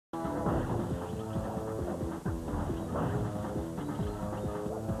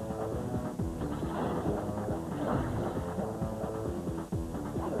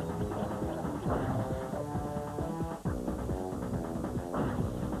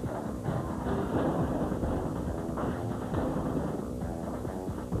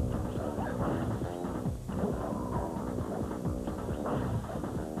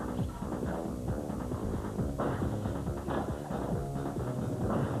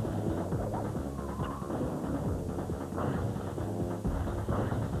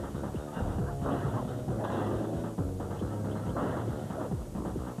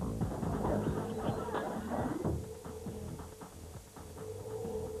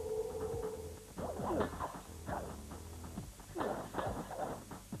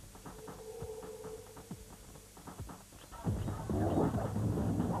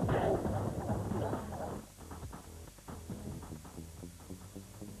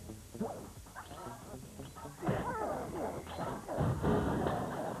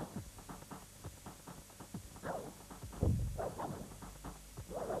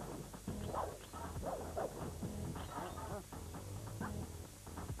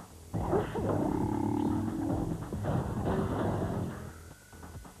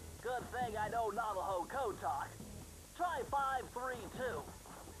code talk. Try 532.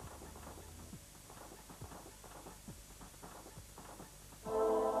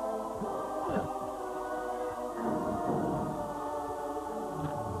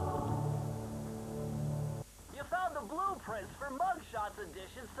 You found the blueprints for Mugshots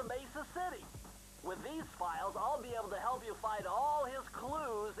additions to Mesa City. With these files, I'll be able to help you find all his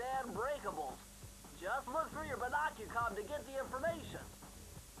clues and breakables. Just look through your binocucom to get the information.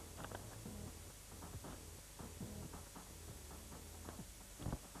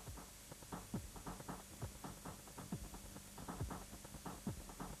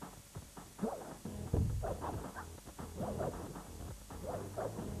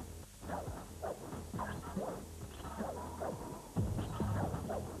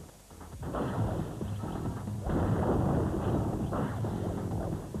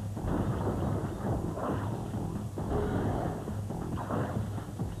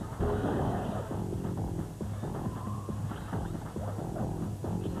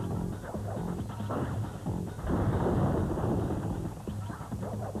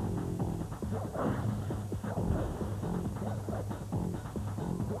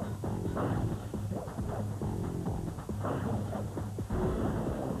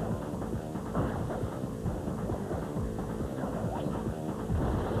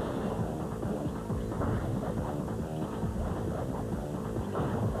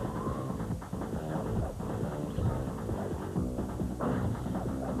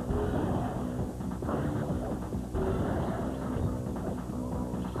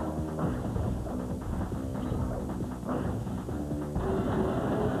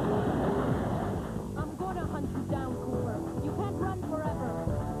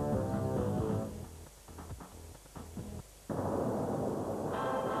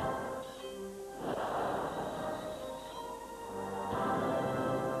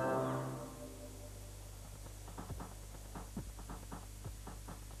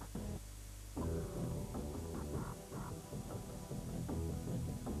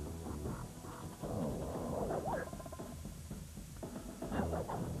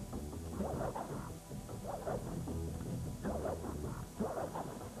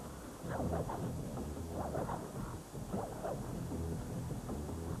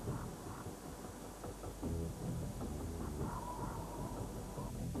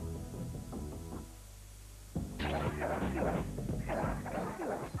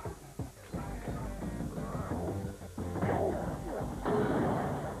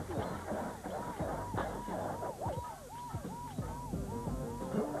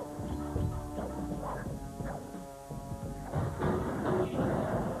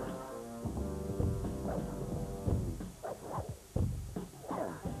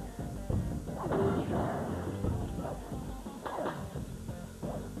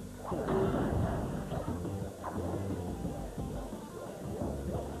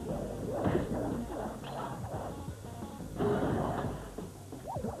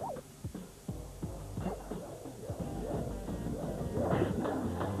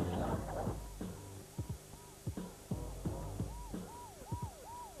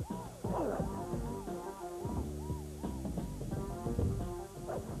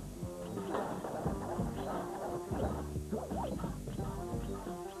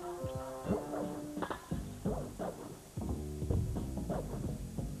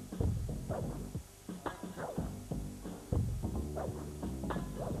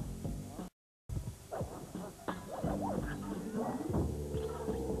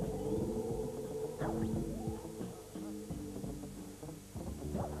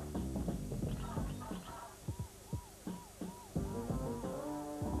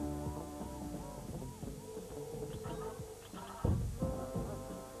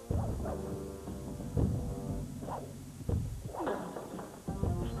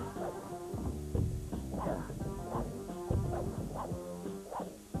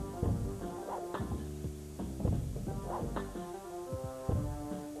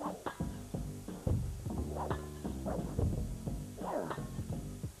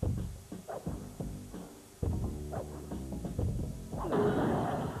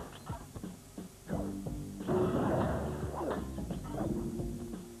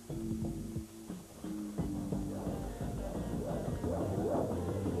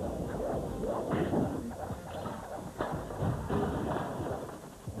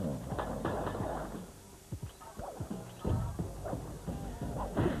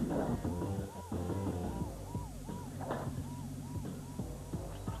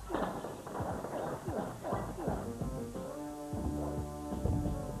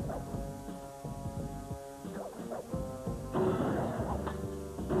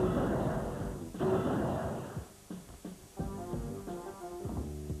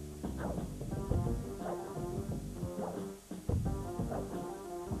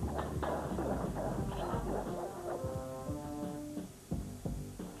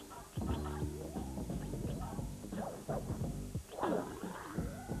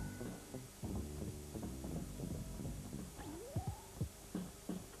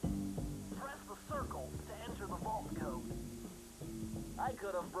 I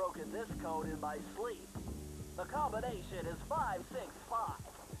could have broken this code in my sleep. The combination is 565.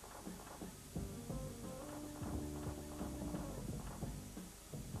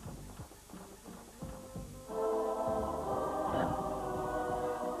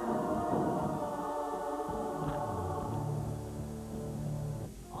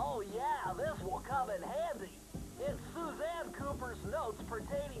 Oh yeah, this will come in handy. It's Suzanne Cooper's notes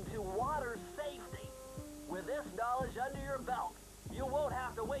pertaining to water safety. With this knowledge under your belt, you won't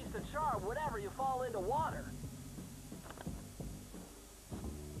have to waste a charm whenever you fall into water.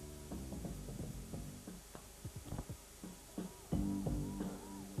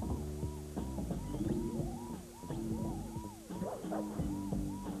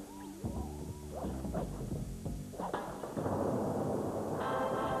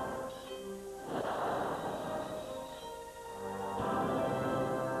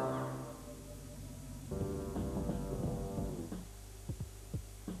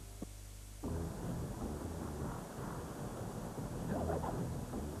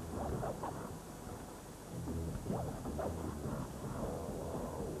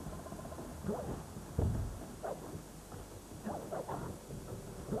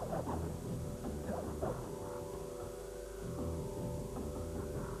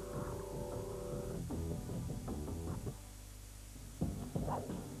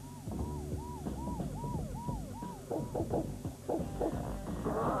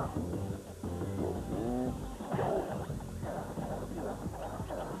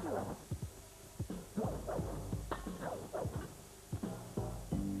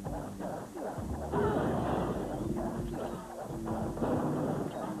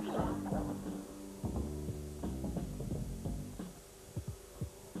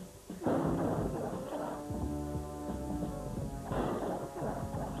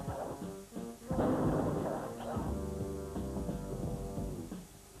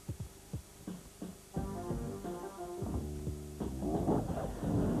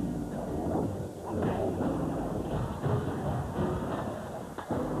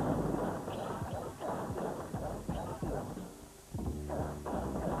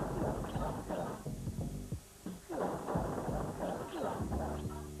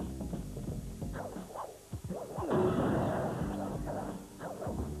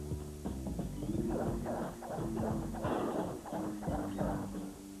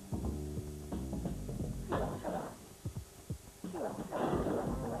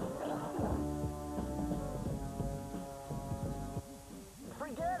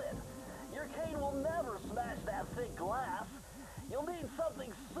 Forget it. Your cane will never smash that thick glass. You'll need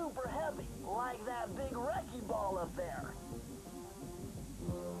something super heavy, like that big wrecking ball up there.